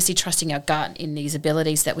obviously trusting our gut in these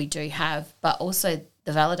abilities that we do have, but also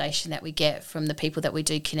the validation that we get from the people that we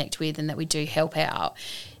do connect with and that we do help out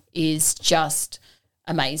is just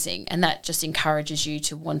amazing, and that just encourages you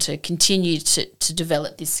to want to continue to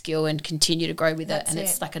develop this skill and continue to grow with it. And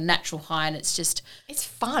it's like a natural high, and it's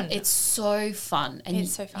fun. It's so fun, and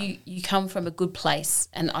it's so fun. You come from a good place,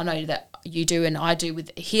 and I know that you do, and I do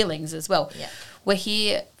with healings as well. Yeah. We're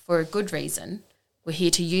here for a good reason. We're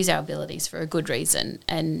here to use our abilities for a good reason,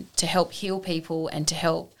 and to help heal people and to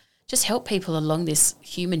help people along this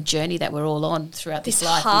human journey that we're all on throughout this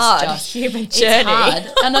life. Human journey. It's hard.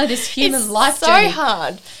 I know this human life journey. It's so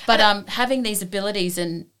hard. But having these abilities,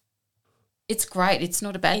 and it's great. It's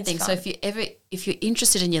not a bad thing. Fun. So if you're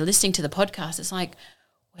interested and you're listening to the podcast, it's like,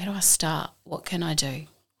 where do I start? What can I do?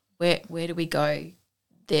 where do we go?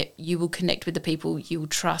 That you will connect with the people, you will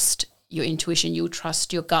trust your intuition, you'll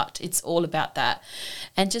trust your gut. It's all about that.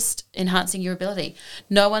 And just enhancing your ability.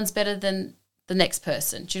 No one's better than the next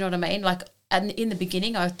person. Do you know what I mean? Like, and in the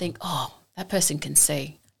beginning, I would think, oh, that person can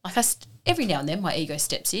see. Like, every now and then my ego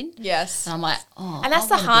steps in. Yes. And I'm like, oh. And that's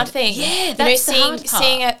the hard thing. Yeah, that's the hard part.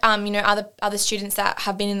 Seeing, other students that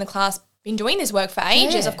have been in the class, been doing this work for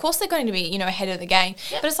ages, of course they're going to be, ahead of the game.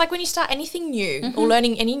 Yep. But it's like when you start anything new or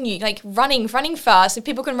learning any new, like running fast, if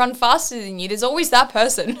people can run faster than you, there's always that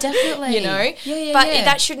person. Definitely. But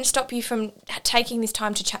that shouldn't stop you from taking this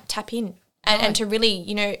time to tap in and to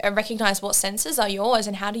really, recognize what senses are yours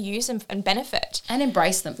and how to use them and benefit. And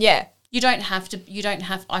embrace them. Yeah.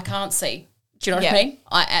 I can't see. Do you know what I mean?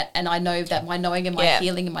 I know that my knowing and my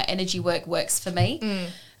healing and my energy works for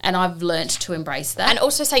me. And I've learnt to embrace that. And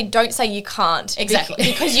also don't say you can't. Exactly.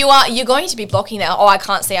 Because you're going to be blocking that. Oh, I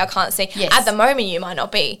can't see. Yes. At the moment you might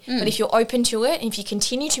not be. But if you're open to it, and if you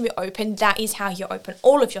continue to be open, that is how you open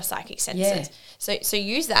all of your psychic senses. Yeah. So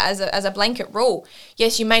use that as a blanket rule.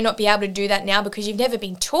 Yes, you may not be able to do that now because you've never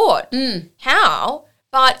been taught how,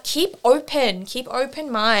 but keep open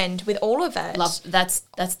mind with all of it.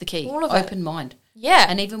 That's the key. All of open mind. Yeah.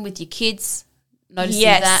 And even with your kids, noticing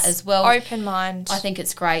that as well. Open mind. I think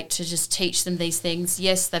it's great to just teach them these things.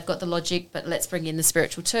 Yes, they've got the logic, but let's bring in the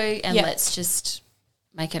spiritual too, and let's just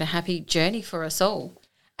make it a happy journey for us all.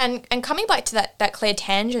 And coming back to that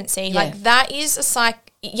clairtangency, like that is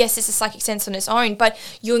it's a psychic sense on its own, but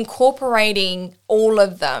you're incorporating all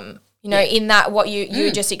of them. In that what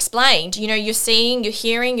you just explained, you're seeing, you're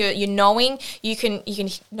hearing, you're knowing, you can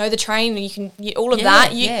know the train, all of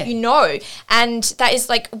that, you know, and that is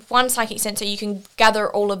like one psychic sensor. You can gather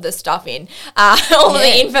all of the stuff in, all of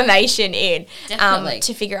the information in,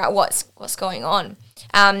 to figure out what's going on.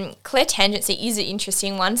 Clairtangency is an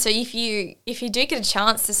interesting one. So if you do get a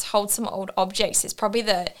chance to hold some old objects, it's probably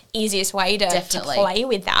the easiest way to play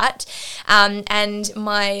with that. And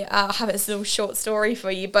I have this little short story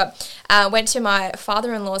for you, but went to my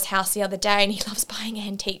father-in-law's house the other day, and he loves buying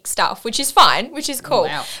antique stuff, which is fine, which is cool.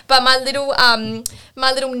 Wow. But my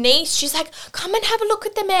little niece, she's like, come and have a look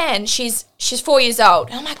at the man. She's 4 years old.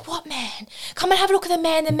 And I'm like, what man? Come and have a look at the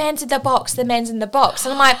man. The man's in the box.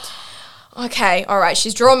 And I'm like, okay, all right,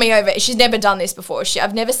 she's drawn me over. She's never done this before.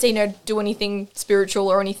 I've never seen her do anything spiritual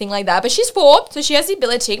or anything like that. But she's 4, so she has the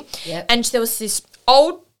ability. Yep. And there was this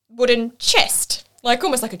old wooden chest, like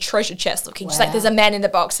almost like a treasure chest looking. Wow. She's like, there's a man in the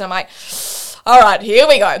box. And I'm like, all right, here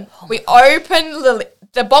we go. We open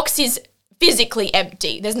the box is physically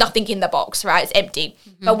empty. There's nothing in the box, right? It's empty.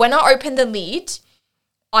 Mm-hmm. But when I opened the lid,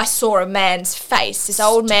 I saw a man's face, this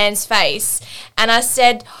old man's face, and I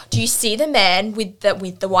said, do you see the man with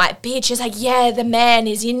the white beard? She's like, yeah, the man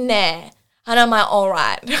is in there. And I'm like, all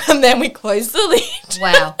right. And then we closed the lid.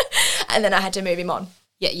 Wow. And then I had to move him on.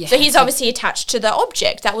 Yeah. So he's obviously attached to the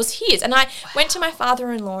object. That was his. And I went to my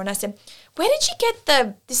father-in-law and I said, where did you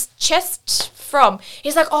get this chest from?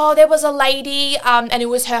 He's like, oh, there was a lady, and it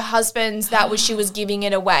was her husband's she was giving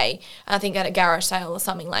it away. I think at a garage sale or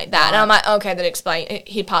something like that. Right. And I'm like, okay, that explains,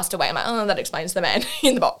 he'd passed away. I'm like, oh, that explains the man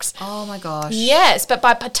in the box. Oh my gosh. Yes, but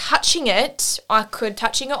by touching it,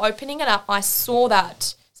 opening it up, I saw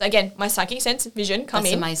that. So again, my psychic sense of vision come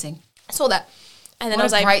in. That's amazing. I saw that. And then what I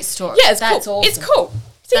was like, great story. Yeah, it's That's cool. Awesome. It's cool.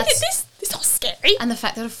 See, this not scary. And the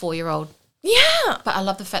fact that a 4-year-old. Yeah. But I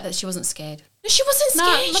love the fact that she wasn't scared. No, she wasn't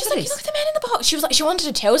scared. She was like, look at the man in the box. She was like, she wanted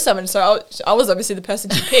to tell someone, so I was obviously the person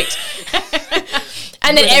she picked.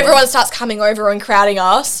 And then everyone starts coming over and crowding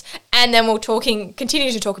us, and then we'll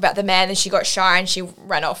continue to talk about the man, and she got shy and she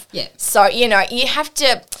ran off. Yeah. So, you have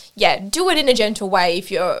to, do it in a gentle way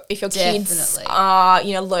if your kids are,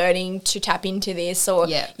 learning to tap into this, or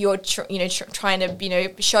you're, trying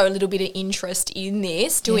to, show a little bit of interest in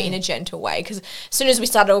this, do it in a gentle way. Because as soon as we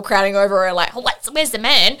started all crowding over her, like, oh, where's the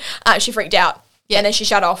man? She freaked out. Yeah. And then she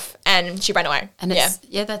shut off and she ran away. And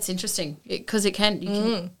that's interesting because it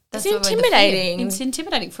can. It's intimidating. It's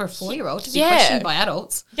intimidating for a 4-year-old to be questioned by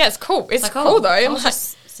adults. Yeah, it's cool. It's like, cool though. I was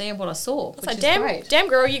just seeing what I saw. Which like, is damn, great. Damn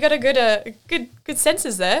girl, you got a good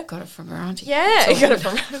senses there. Got it from her auntie. Yeah, you got it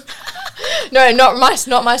from her. No,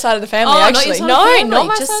 not my side of the family. Actually, not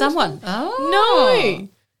my just someone. Oh,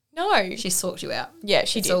 no. She sorted you out. Yeah,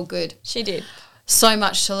 she did. It's all good. She did. So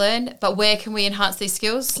much to learn, but where can we enhance these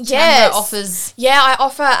skills? Yes. Tamra offers... Yeah, I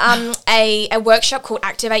offer a workshop called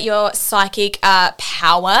Activate Your Psychic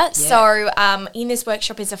Power. Yeah. So in this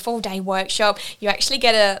workshop, it's a full-day workshop. You actually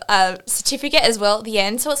get a certificate as well at the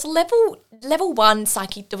end. So it's level level 1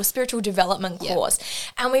 psychic or spiritual development course,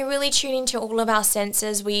 and we really tune into all of our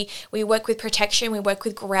senses. We work with protection, we work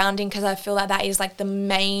with grounding, because I feel like that is like the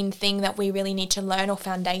main thing that we really need to learn, or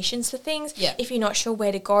foundations for things. If you're not sure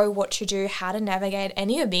where to go, what to do, how to navigate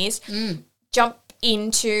any of these, jump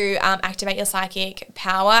into Activate Your Psychic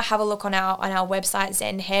Power. Have a look on our website,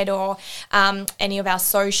 Zen Head, or any of our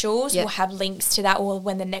socials. We'll have links to that, or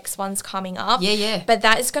when the next one's coming up. But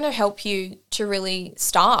that is going to help you to really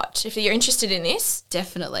start. If you're interested in this,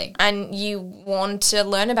 definitely, and you want to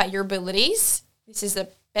learn about your abilities, this is the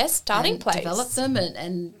best starting place. Develop them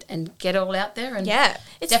and get all out there. And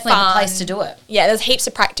it's definitely fun. the place to do it. There's heaps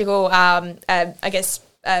of practical,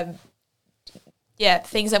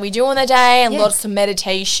 things that we do on the day, and lots of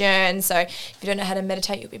meditation. So if you don't know how to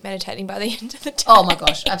meditate, you'll be meditating by the end of the day. Oh my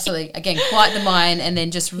gosh, absolutely. Again, quiet the mind, and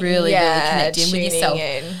then just really connect in with yourself.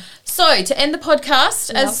 So to end the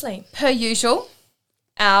podcast, as per usual,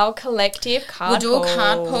 our collective card pull. We'll do a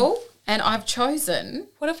card pull, and I've chosen...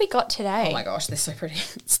 What have we got today? Oh my gosh, they're so pretty.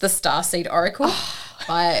 It's the Starseed Oracle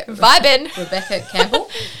by Rebecca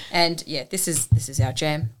Campbell. And this is our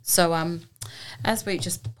jam. So as we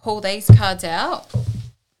just pull these cards out,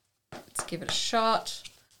 let's give it a shot.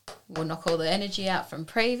 We'll knock all the energy out from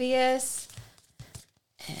previous.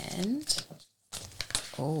 And,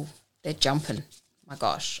 they're jumping. My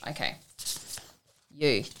gosh. Okay.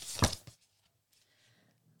 You.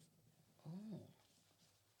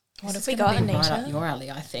 What have we got, Anita? Right up your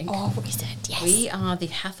alley, I think. Oh, what is it? Yes. We are the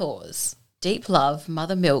Hathors. Deep love,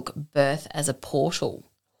 mother milk, birth as a portal.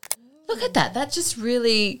 Look at that. That's just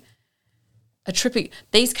really a trippy.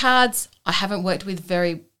 These cards I haven't worked with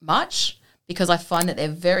very much because I find that they're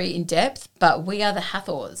very in depth, but we are the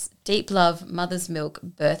Hathors. Deep love, mother's milk,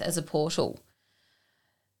 birth as a portal.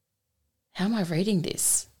 How am I reading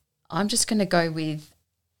this? I'm just going to go with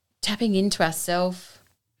tapping into ourselves,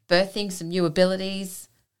 birthing some new abilities.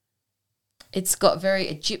 It's got very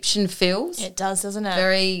Egyptian feels. It does, doesn't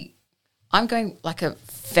it? I'm going like a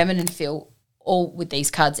feminine feel all with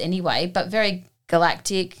these cards anyway, but very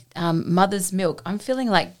galactic, mother's milk. I'm feeling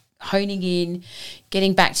like honing in,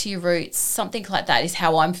 getting back to your roots, something like that is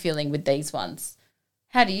how I'm feeling with these ones.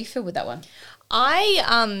 How do you feel with that one?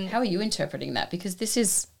 How are you interpreting that? Because this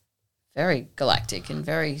is very galactic and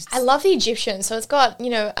very... I love the Egyptian. So it's got,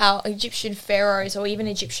 our Egyptian pharaohs or even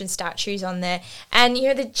Egyptian statues on there. And,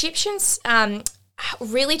 the Egyptians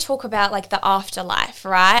really talk about like the afterlife,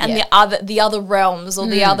 right? And the other realms or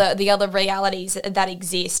the other realities that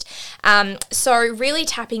exist. So really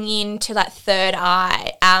tapping into that third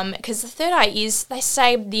eye, because the third eye is,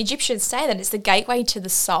 the Egyptians say that it's the gateway to the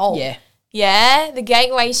soul. Yeah, the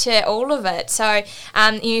gateway to all of it. So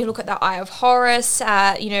you look at the Eye of Horus,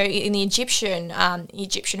 in the Egyptian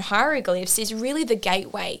hieroglyphs is really the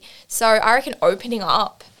gateway. So I reckon opening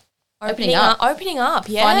up. Opening up,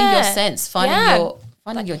 yeah. Finding your sense,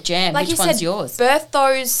 finding your jam, like which you one's said, yours. Birth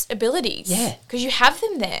those abilities. Yeah. Because you have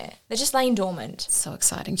them there. They're just laying dormant. So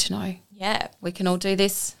exciting to know. Yeah. We can all do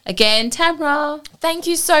this. Again, Tamra. Thank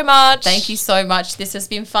you so much. Thank you so much. This has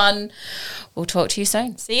been fun. We'll talk to you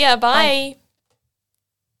soon. See ya. Bye.